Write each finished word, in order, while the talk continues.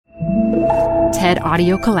TED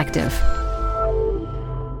Audio Collective.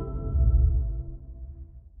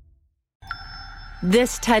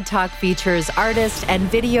 This TED Talk features artist and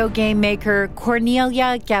video game maker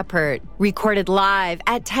Cornelia Geppert, recorded live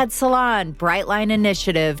at TED Salon Brightline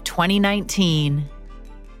Initiative 2019.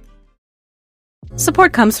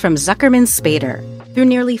 Support comes from Zuckerman Spader. Through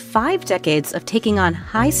nearly 5 decades of taking on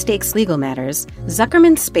high-stakes legal matters,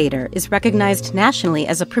 Zuckerman Spader is recognized nationally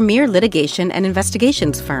as a premier litigation and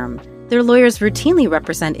investigations firm. Their lawyers routinely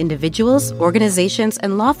represent individuals, organizations,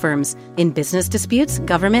 and law firms in business disputes,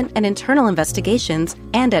 government and internal investigations,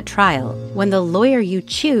 and at trial, when the lawyer you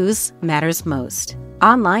choose matters most.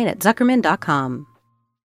 Online at Zuckerman.com.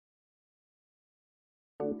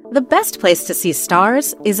 The best place to see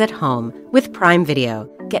stars is at home with Prime Video.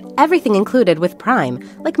 Get everything included with Prime,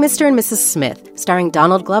 like Mr. and Mrs. Smith, starring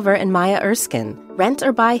Donald Glover and Maya Erskine. Rent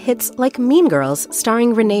or buy hits like Mean Girls,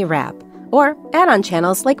 starring Renee Rapp. Or add-on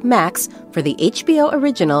channels like Max for the HBO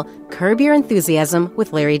original Curb Your Enthusiasm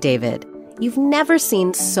with Larry David. You've never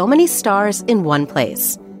seen so many stars in one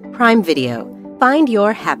place. Prime Video. Find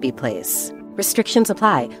your happy place. Restrictions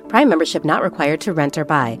apply. Prime membership not required to rent or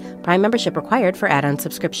buy. Prime membership required for add-on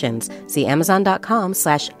subscriptions. See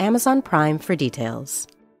Amazon.com/Amazon Prime for details.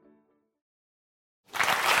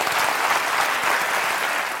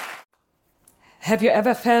 Have you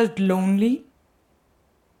ever felt lonely?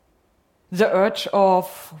 The urge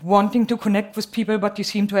of wanting to connect with people, but you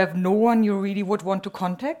seem to have no one you really would want to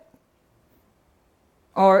contact?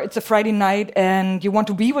 Or it's a Friday night and you want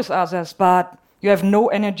to be with others, but you have no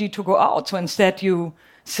energy to go out, so instead you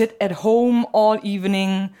sit at home all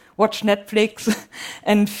evening, watch Netflix,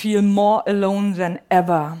 and feel more alone than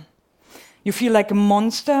ever. You feel like a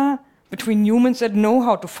monster between humans that know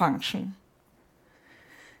how to function.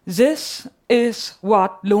 This is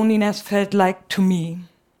what loneliness felt like to me.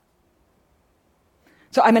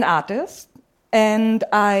 So I'm an artist, and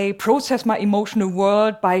I process my emotional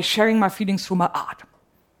world by sharing my feelings through my art.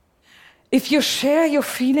 If you share your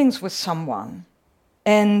feelings with someone,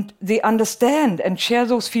 and they understand and share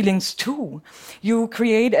those feelings too, you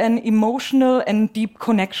create an emotional and deep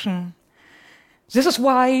connection. This is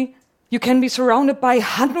why you can be surrounded by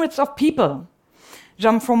hundreds of people,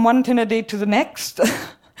 jump from one Tinder date to the next,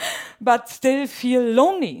 but still feel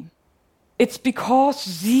lonely. It's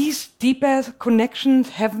because these deeper connections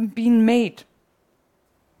haven't been made.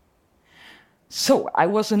 So I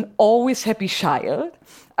was an always happy child.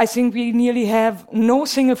 I think we nearly have no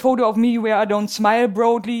single photo of me where I don't smile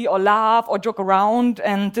broadly or laugh or joke around,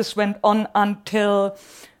 and this went on until,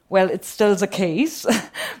 well, it's still the case.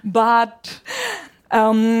 But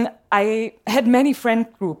I had many friend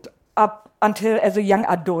groups up until as a young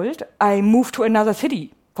adult. I moved to another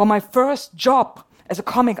city for my first job as a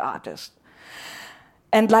comic artist.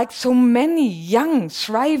 And like so many young,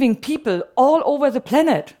 thriving people all over the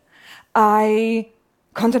planet, I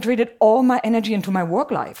concentrated all my energy into my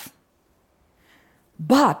work life.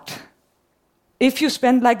 But if you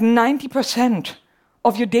spend like 90%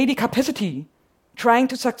 of your daily capacity trying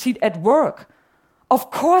to succeed at work,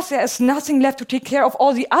 of course there is nothing left to take care of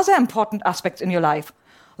all the other important aspects in your life,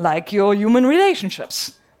 like your human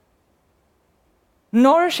relationships.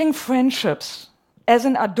 Nourishing friendships as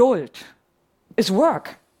an adult is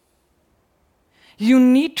work. You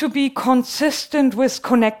need to be consistent with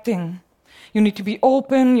connecting. You need to be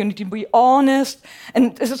open, you need to be honest.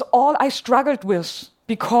 And this is all I struggled with,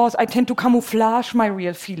 because I tend to camouflage my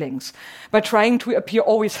real feelings by trying to appear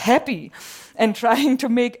always happy and trying to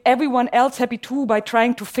make everyone else happy too by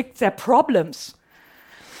trying to fix their problems.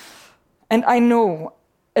 And I know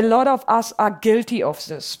a lot of us are guilty of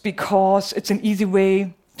this because it's an easy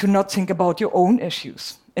way to not think about your own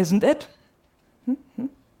issues, isn't it?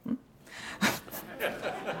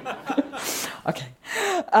 Okay.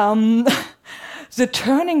 The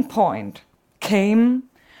turning point came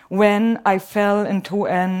when I fell into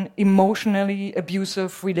an emotionally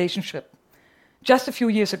abusive relationship just a few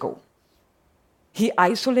years ago. He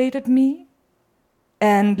isolated me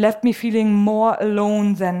and left me feeling more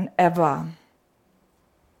alone than ever.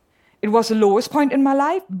 It was the lowest point in my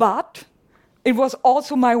life, but it was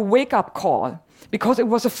also my wake-up call, because it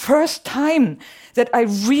was the first time that I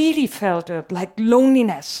really felt it, like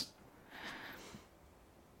loneliness.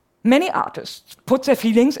 Many artists put their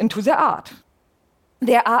feelings into their art.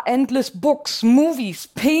 There are endless books, movies,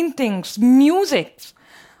 paintings, music,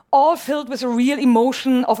 all filled with the real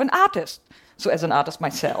emotion of an artist. So as an artist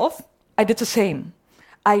myself, I did the same.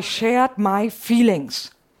 I shared my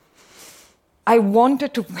feelings. I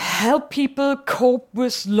wanted to help people cope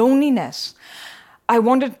with loneliness. I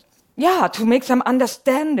wanted, to make them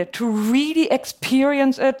understand it, to really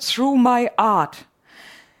experience it through my art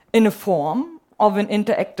in a form of an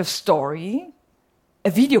interactive story, a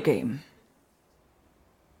video game.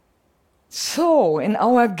 So, in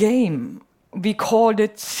our game, we called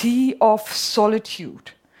it Sea of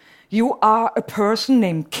Solitude. You are a person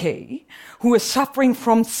named Kay who is suffering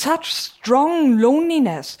from such strong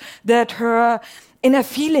loneliness that her inner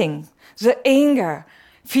feeling, the anger,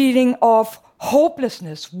 feeling of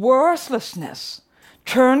hopelessness, worthlessness,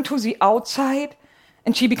 turn to the outside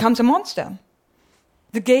and she becomes a monster.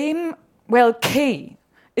 The game, well, Kay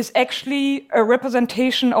is actually a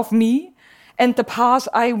representation of me and the path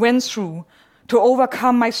I went through to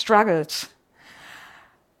overcome my struggles.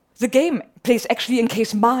 The game plays actually in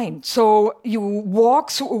Kay's mind, so you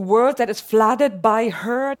walk through a world that is flooded by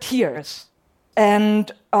her tears.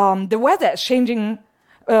 And the weather is changing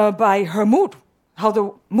by her mood, how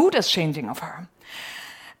the mood is changing of her.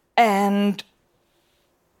 And,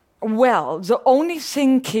 well, the only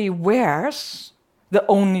thing Kay wears, the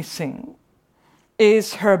only thing,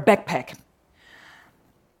 is her backpack.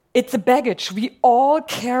 It's a baggage we all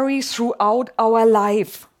carry throughout our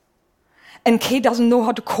life. And Kay doesn't know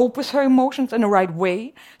how to cope with her emotions in the right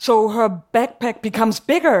way, so her backpack becomes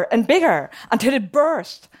bigger and bigger until it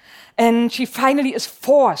bursts. And she finally is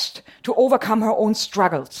forced to overcome her own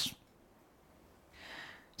struggles.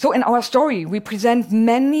 So in our story, we present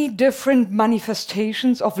many different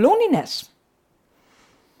manifestations of loneliness.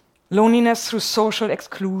 Loneliness through social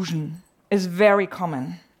exclusion is very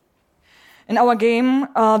common. In our game,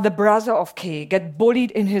 the brother of Kay gets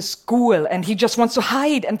bullied in his school and he just wants to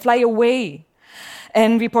hide and fly away.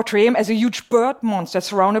 And we portray him as a huge bird monster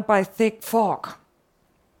surrounded by thick fog.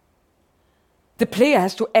 The player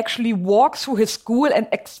has to actually walk through his school and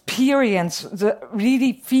experience,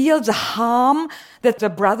 really feel the harm that the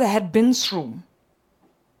brother had been through.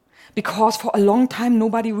 Because for a long time,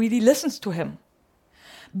 nobody really listens to him.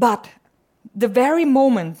 But the very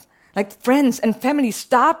moment, like friends and family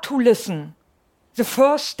start to listen, the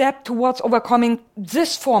first step towards overcoming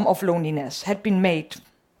this form of loneliness had been made.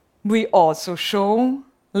 We also show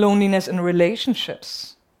loneliness in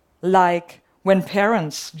relationships, like when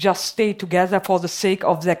parents just stay together for the sake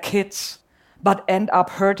of their kids, but end up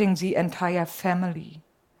hurting the entire family.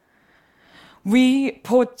 We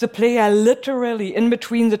put the player literally in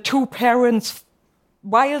between the two parents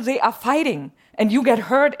while they are fighting, and you get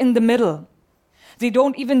hurt in the middle. They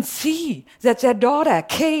don't even see that their daughter,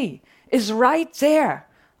 Kay, is right there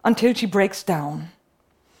until she breaks down.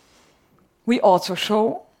 We also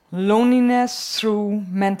show loneliness through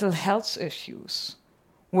mental health issues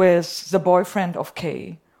with the boyfriend of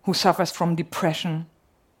Kay who suffers from depression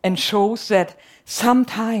and shows that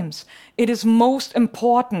sometimes it is most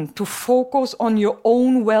important to focus on your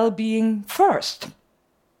own well-being first.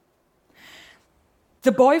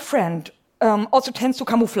 The boyfriend also tends to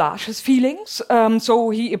camouflage his feelings, so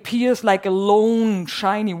he appears like a lone,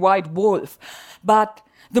 shiny white wolf. But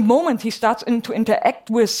the moment he starts to interact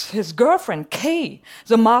with his girlfriend, Kay,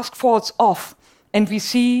 the mask falls off, and we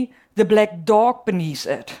see the black dog beneath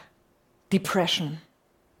it. Depression.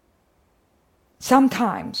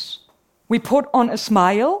 Sometimes we put on a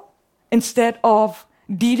smile instead of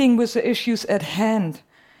dealing with the issues at hand,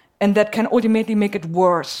 and that can ultimately make it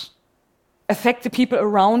worse, affect the people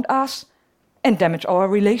around us, and damage our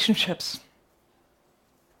relationships.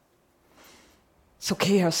 So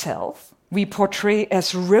Kay herself, we portray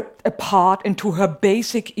as ripped apart into her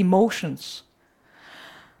basic emotions.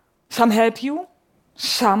 Some help you,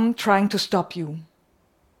 some trying to stop you.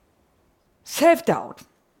 Self-doubt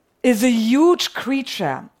is a huge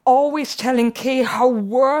creature, always telling Kay how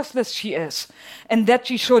worthless she is and that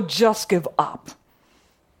she should just give up.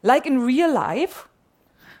 Like in real life,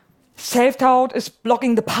 self-doubt is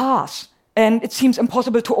blocking the path, and it seems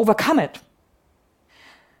impossible to overcome it.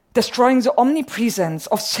 Destroying the omnipresence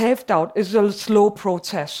of self-doubt is a slow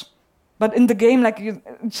process. But in the game, you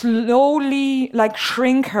slowly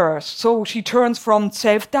shrink her, so she turns from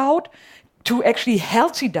self-doubt to actually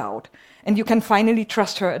healthy doubt, and you can finally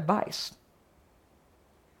trust her advice.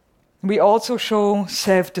 We also show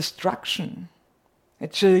self-destruction.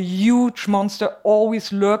 It's a huge monster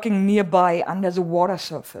always lurking nearby under the water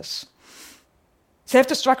surface.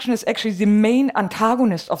 Self-destruction is actually the main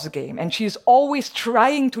antagonist of the game, and she is always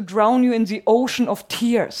trying to drown you in the ocean of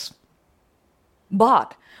tears.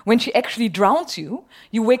 But when she actually drowns you,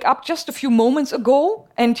 you wake up just a few moments ago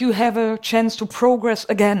and you have a chance to progress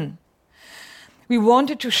again. We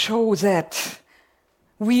wanted to show that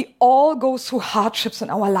we all go through hardships in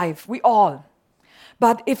our life, we all.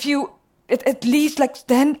 But if you at least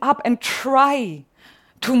stand up and try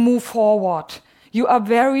to move forward, you are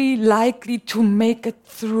very likely to make it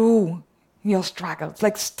through your struggles,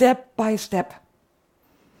 step by step.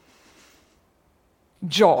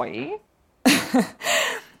 joy.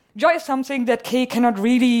 Joy is something that Kay cannot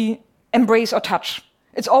really embrace or touch.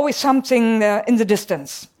 It's always something in the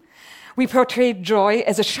distance. We portray joy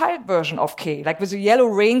as a child version of Kay, like with a yellow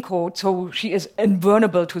raincoat, so she is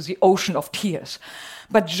invulnerable to the ocean of tears.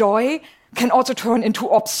 But joy can also turn into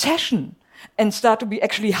obsession and start to be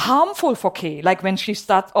actually harmful for Kay, like when she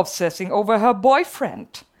starts obsessing over her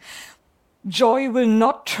boyfriend. Joy will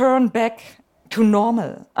not turn back to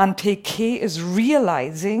normal until Kay is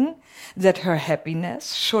realizing that her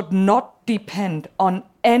happiness should not depend on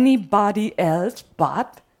anybody else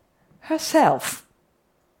but herself.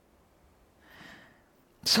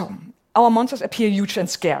 So, our monsters appear huge and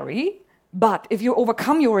scary, but if you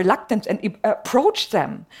overcome your reluctance and approach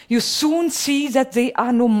them, you soon see that they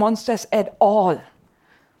are no monsters at all,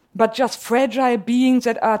 but just fragile beings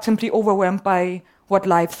that are simply overwhelmed by what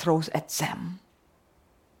life throws at them.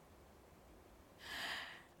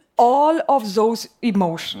 All of those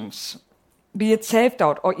emotions, be it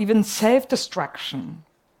self-doubt or even self-destruction,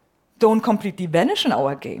 don't completely vanish in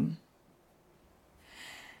our game.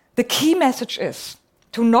 The key message is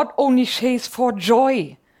to not only chase for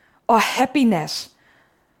joy or happiness,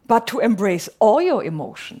 but to embrace all your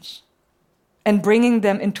emotions and bringing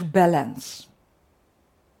them into balance.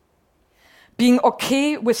 Being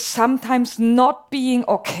okay with sometimes not being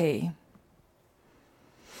okay.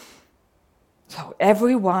 So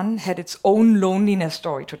everyone had its own loneliness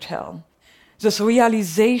story to tell. This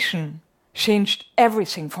realization changed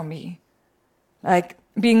everything for me. Like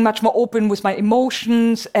being much more open with my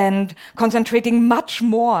emotions and concentrating much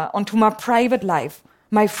more onto my private life,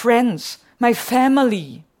 my friends, my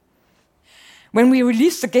family. When we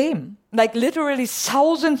released the game, like literally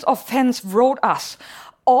thousands of fans wrote us,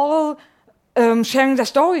 all sharing their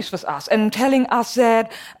stories with us and telling us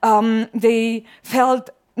that they felt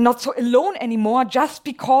not so alone anymore just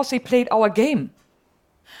because they played our game.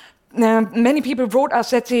 Many people wrote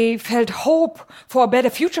us that they felt hope for a better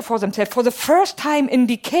future for themselves for the first time in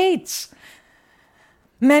decades.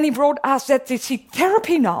 Many wrote us that they seek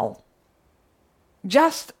therapy now.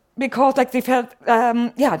 Just because they felt,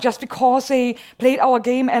 just because they played our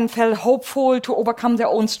game and felt hopeful to overcome their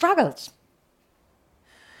own struggles.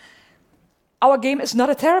 Our game is not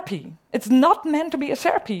a therapy. It's not meant to be a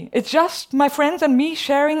therapy. It's just my friends and me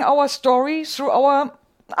sharing our stories through our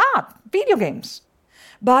art, video games.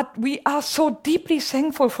 But we are so deeply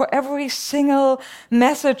thankful for every single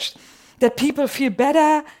message that people feel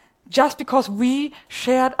better just because we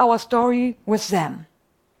shared our story with them.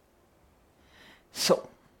 So,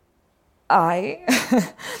 I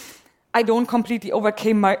don't completely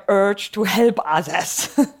overcame my urge to help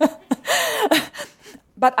others.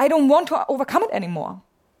 But I don't want to overcome it anymore.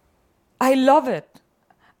 I love it.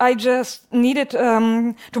 I just needed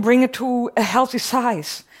to bring it to a healthy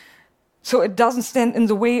size, so it doesn't stand in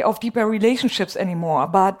the way of deeper relationships anymore,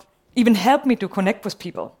 but even help me to connect with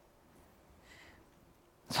people.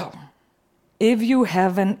 So, if you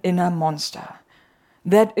have an inner monster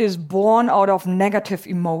that is born out of negative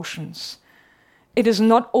emotions, it is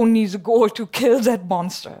not only the goal to kill that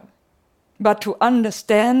monster, but to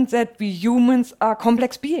understand that we humans are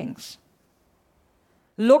complex beings.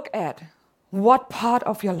 Look at what part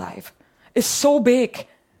of your life is so big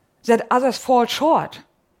that others fall short.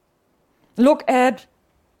 Look at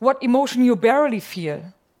what emotion you barely feel,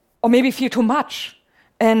 or maybe feel too much,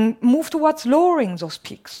 and move towards lowering those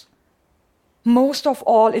peaks. Most of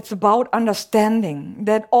all, it's about understanding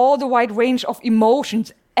that all the wide range of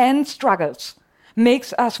emotions and struggles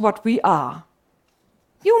makes us what we are.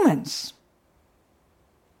 Humans.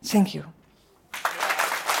 Thank you.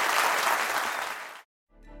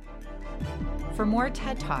 For more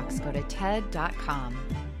TED Talks, go to TED.com.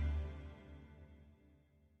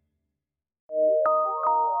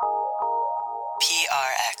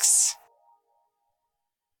 PRX.